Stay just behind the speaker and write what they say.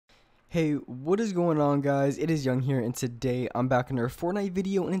Hey, what is going on, guys? It is Young here, and today I'm back in our Fortnite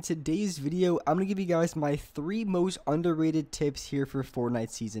video, and in today's video, I'm going to give you guys my 3 most underrated tips here for Fortnite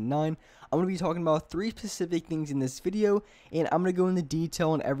Season 9. I'm going to be talking about 3 specific things in this video, and I'm going to go into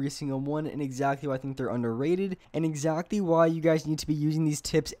detail on every single one and exactly why I think they're underrated, and exactly why you guys need to be using these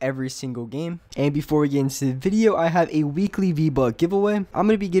tips every single game. And before we get into the video, I have a weekly V-Buck giveaway. I'm going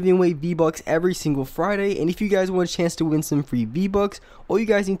to be giving away V-Bucks every single Friday, and if you guys want a chance to win some free V-Bucks, all you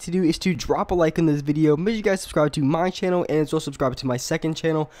guys need to do is to drop a like on this video. Make sure you guys subscribe to my channel and as well subscribe to my second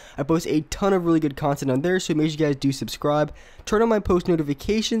channel. I post a ton of really good content on there, so make sure you guys do subscribe. Turn on my post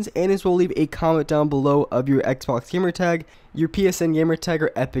notifications, and as well leave a comment down below of your Xbox gamer tag, your PSN gamer tag,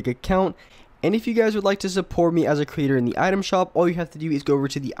 or Epic account. And if you guys would like to support me as a creator in the item shop, all you have to do is go over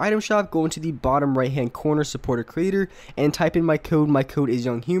to the item shop, go into the bottom right hand corner, support a creator, and type in my code. My code is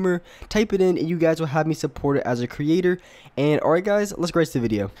Young Humor. Type it in and you guys will have me supported as a creator. And alright guys, let's get to the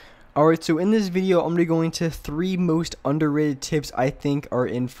video. Alright, so in this video, I'm going to be going to 3 most underrated tips I think are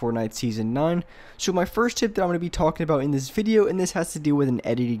in Fortnite Season 9. So my first tip that I'm going to be talking about in this video, and this has to do with an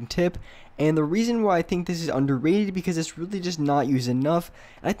editing tip. And the reason why I think this is underrated because it's really just not used enough.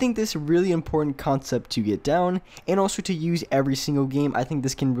 I think this is a really important concept to get down and also to use every single game. I think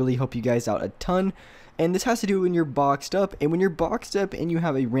this can really help you guys out a ton. And this has to do when you're boxed up, and when you're boxed up and you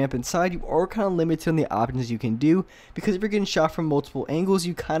have a ramp inside, you are kind of limited on the options you can do, because if you're getting shot from multiple angles,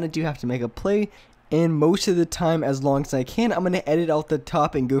 you kind of do have to make a play. And most of the time, as long as I can, I'm going to edit out the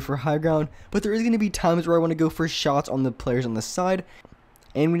top and go for high ground, but there is going to be times where I want to go for shots on the players on the side.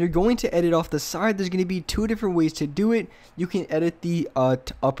 And when you're going to edit off the side, there's going to be 2 different ways to do it. You can edit the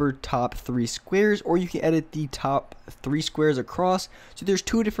upper top 3 squares, or you can edit the top 3 squares across. So there's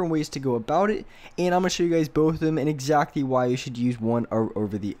 2 different ways to go about it, and I'm going to show you guys both of them and exactly why you should use one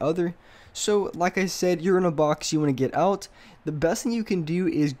over the other. So like I said, you're in a box, you want to get out. The best thing you can do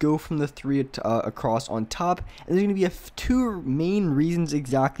is go from the 3 across on top, and there's going to be 2 main reasons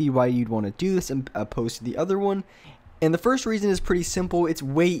exactly why you'd want to do this opposed to the other one. And the first reason is pretty simple. It's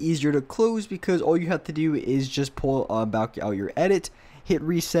way easier to close because all you have to do is just pull back out your edit, hit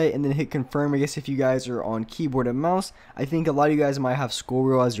reset, and then hit confirm. I guess if you guys are on keyboard and mouse, I think a lot of you guys might have scroll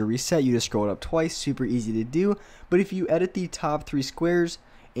wheel as your reset. You just scroll it up twice, super easy to do. But if you edit the top 3 squares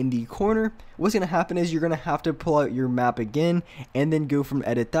in the corner, what's going to happen is you're going to have to pull out your map again and then go from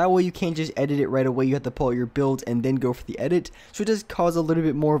edit. That way you can't just edit it right away. You have to pull out your builds and then go for the edit. So it does cause a little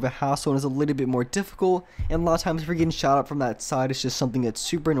bit more of a hassle and is a little bit more difficult. And a lot of times if you're getting shot up from that side, it's just something that's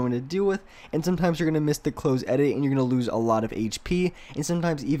super annoying to deal with. And sometimes you're going to miss the close edit and you're going to lose a lot of HP and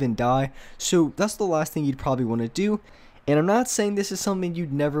sometimes even die. So that's the last thing you'd probably want to do. And I'm not saying this is something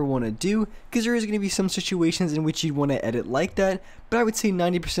you'd never want to do, because there is going to be some situations in which you'd want to edit like that, but I would say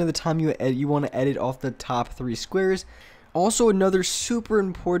 90% of the time you want to edit off the top 3 squares. Also, another super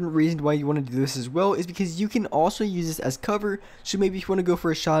important reason why you want to do this as well is because you can also use this as cover. So maybe if you want to go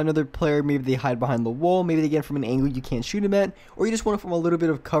for a shot at another player, maybe they hide behind the wall, maybe they get from an angle you can't shoot them at, or you just want it from a little bit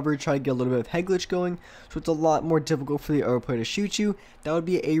of cover, try to get a little bit of head glitch going, so it's a lot more difficult for the other player to shoot you. That would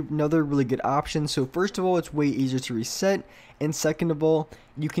be another really good option. So first of all, it's way easier to reset, and second of all,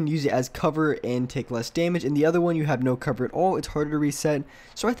 you can use it as cover and take less damage. And the other one, you have no cover at all, it's harder to reset.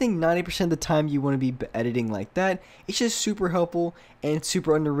 So I think 90% of the time you want to be editing like that. It's just super helpful and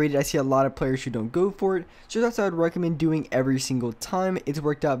super underrated. I see a lot of players who don't go for it, so that's what I would recommend doing every single time. It's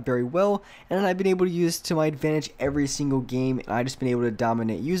worked out very well, and I've been able to use it to my advantage every single game, and I've just been able to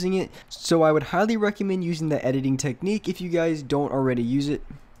dominate using it. So I would highly recommend using the editing technique if you guys don't already use it.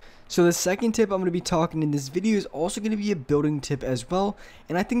 So the second tip I'm going to be talking in this video is also going to be a building tip as well,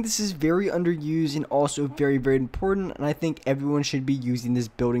 and I think this is very underused and also very important, and I think everyone should be using this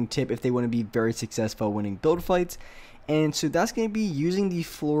building tip if they want to be very successful winning build fights. And so that's going to be using the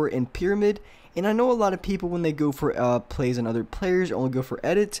floor and pyramid. And I know a lot of people, when they go for plays on other players or only go for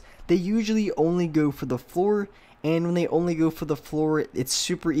edits, they usually only go for the floor. And when they only go for the floor, it's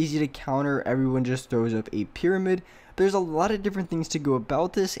super easy to counter. Everyone just throws up a pyramid. There's a lot of different things to go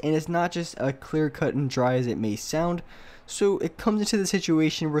about this, and it's not just a clear cut and dry as it may sound. So it comes into the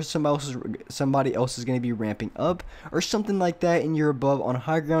situation where somebody else is going to be ramping up or something like that, and you're above on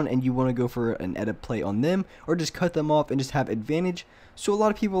high ground and you want to go for an edit play on them or just cut them off and just have advantage. So a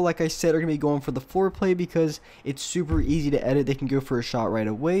lot of people, like I said, are going to be going for the floor play because it's super easy to edit. They can go for a shot right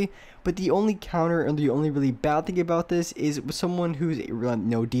away. But the only counter and the only really bad thing about this is someone who's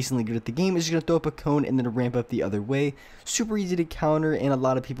decently good at the game is just going to throw up a cone and then ramp up the other way. Super easy to counter, and a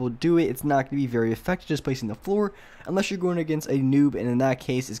lot of people do it. It's not going to be very effective just placing the floor unless you're going against a noob, and in that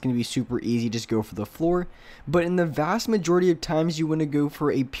case it's going to be super easy, just go for the floor. But in the vast majority of times you want to go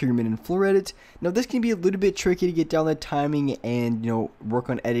for a pyramid and floor edit. Now this can be a little bit tricky to get down the timing and work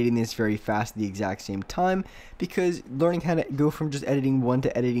on editing this very fast at the exact same time, because learning how to go from just editing 1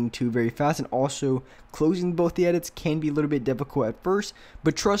 to editing 2 very fast and also closing both the edits can be a little bit difficult at first,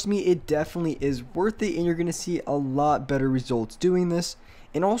 but trust me, it definitely is worth it and you're going to see a lot better results doing this.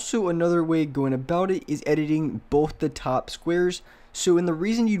 And also another way going about it is editing both the top squares. So, and the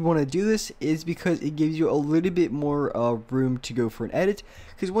reason you'd want to do this is because it gives you a little bit more room to go for an edit,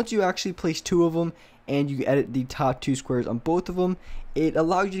 because once you actually place 2 of them and you edit the top 2 squares on both of them, it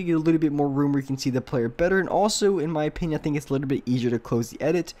allows you to get a little bit more room where you can see the player better, and also in my opinion I think it's a little bit easier to close the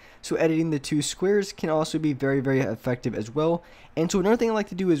edit, so editing the 2 squares can also be very effective as well. And so another thing I like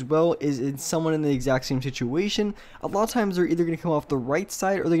to do as well is in someone in the exact same situation, a lot of times they're either going to come off the right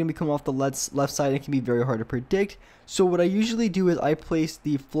side or they're going to come off the left side, and it can be very hard to predict. So what I usually do is I place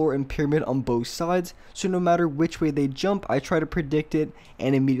the floor and pyramid on both sides, so no matter which way they jump, I try to predict it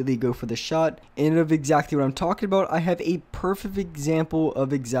and immediately go for the shot. And of exactly what I'm talking about, I have a perfect example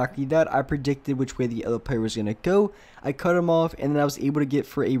of exactly that. I predicted which way the other player was going to go, I cut him off, and then I was able to get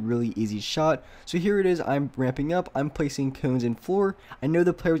for a really easy shot. So here it is, I'm ramping up, I'm placing cones and floor. I know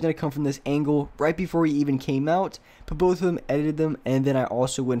the player was going to come from this angle right before he even came out, but both of them edited them, and then I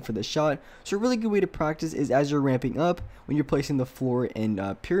also went for the shot. So a really good way to practice is as you're ramping up, when you're placing the floor and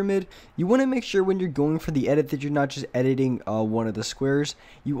pyramid, you want to make sure when you're going for the edit that you're not just editing one of the squares.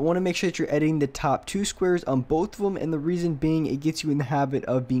 You want to make sure that you're editing the top 2 squares on both of them, and the reason being it gets you in the habit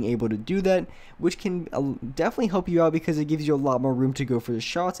of being able to do that, which can definitely help you out because it gives you a lot more room to go for the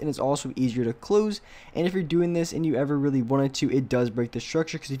shots, and it's also easier to close. And if you're doing this and you ever really wanted to, it does break the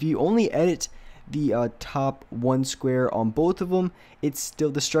structure, because if you only edit the top 1 square on both of them, it's still,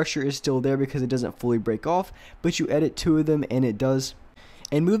 the structure is still there because it doesn't fully break off, but you edit 2 of them and it does.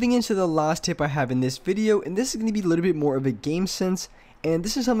 And moving into the last tip I have in this video, and this is going to be a little bit more of a game sense, and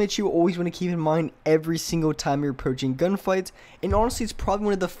this is something that you always want to keep in mind every single time you're approaching gunfights, and honestly it's probably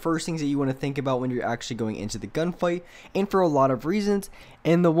one of the first things that you want to think about when you're actually going into the gunfight, and for a lot of reasons.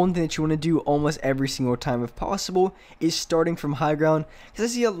 And the one thing that you want to do almost every single time if possible is starting from high ground,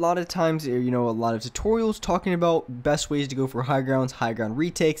 because I see a lot of times, a lot of tutorials talking about best ways to go for high ground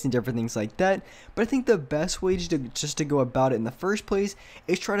retakes and different things like that, but I think the best way just to go about it in the first place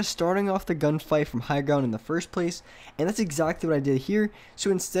is try to starting off the gunfight from high ground in the first place, and that's exactly what I did here. So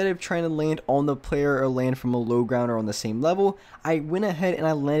instead of trying to land on the player or land from a low ground or on the same level, I went ahead and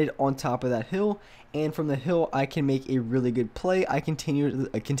I landed on top of that hill, and from the hill I can make a really good play. I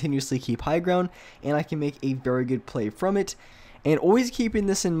continuously keep high ground, and I can make a very good play from it. And always keeping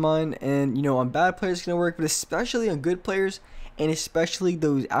this in mind, and on bad players it's going to work, but especially on good players, and especially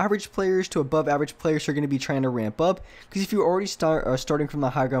those average players to above average players who are going to be trying to ramp up, because if you're already starting from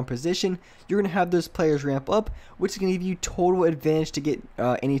the high ground position, you're going to have those players ramp up, which is going to give you total advantage to get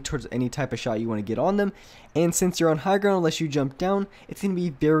any type of shot you want to get on them. And since you're on high ground, unless you jump down, it's going to be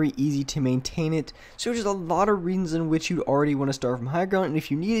very easy to maintain it. So there's a lot of reasons in which you'd already want to start from high ground, and if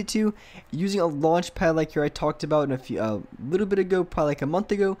you needed to, using a launch pad like here I talked about in a little bit ago, probably like a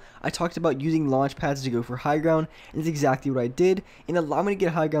month ago, I talked about using launch pads to go for high ground, and it's exactly what I did, and it allowed me to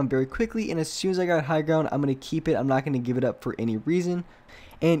get high ground very quickly. And as soon as I got high ground, I'm going to keep it. I'm not going to give it up for any reason.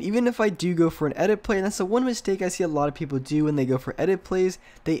 And even if I do go for an edit play, and that's the one mistake I see a lot of people do when they go for edit plays,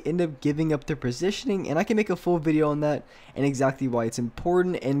 they end up giving up their positioning, and I can make a full video on that and exactly why it's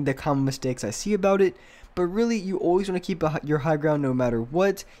important and the common mistakes I see about it. But really, you always want to keep your high ground no matter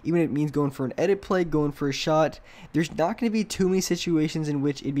what, even if it means going for an edit play, going for a shot. There's not going to be too many situations in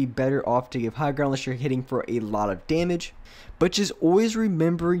which it'd be better off to give high ground unless you're hitting for a lot of damage. But just always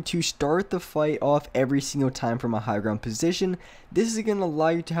remembering to start the fight off every single time from a high ground position. This is going to allow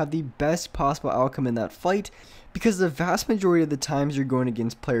you to have the best possible outcome in that fight, because the vast majority of the times you're going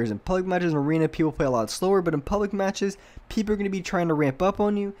against players in public matches. In arena, people play a lot slower, but in public matches, people are going to be trying to ramp up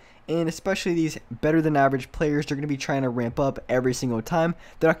on you, and especially these better than average players, they're going to be trying to ramp up every single time.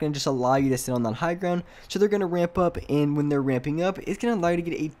 They're not going to just allow you to sit on that high ground, so they're going to ramp up, and when they're ramping up, it's going to allow you to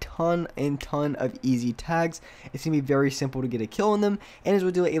get a ton of easy tags. It's going to be very simple to get a kill on them, and it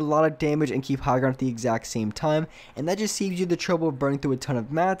will do a lot of damage and keep high ground at the exact same time, and that just saves you the trouble of burning through a ton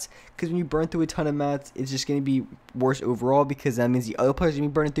of mats, because when you burn through a ton of mats, it's just going to be worse overall, because that means the other players are going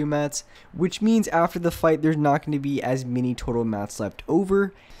to be burning through mats, which means after the fight, there's not going to be as many total mats left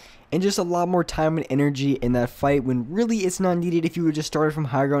over. and just a lot more time and energy in that fight when really it's not needed. If you would just started from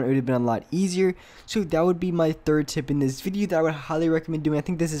high ground, it would have been a lot easier. So that would be my third tip in this video that I would highly recommend doing. I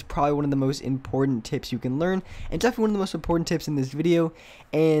think this is probably one of the most important tips you can learn, and definitely one of the most important tips in this video.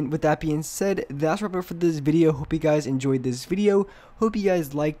 And with that being said, that's wrap up for this video. Hope you guys enjoyed this video. Hope you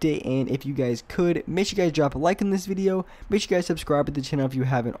guys liked it, and if you guys could, make sure you guys drop a like on this video. Make sure you guys subscribe to the channel if you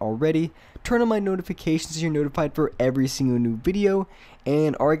haven't already. Turn on my notifications so you're notified for every single new video.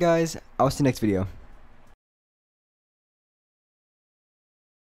 And alright guys, I'll see you next video.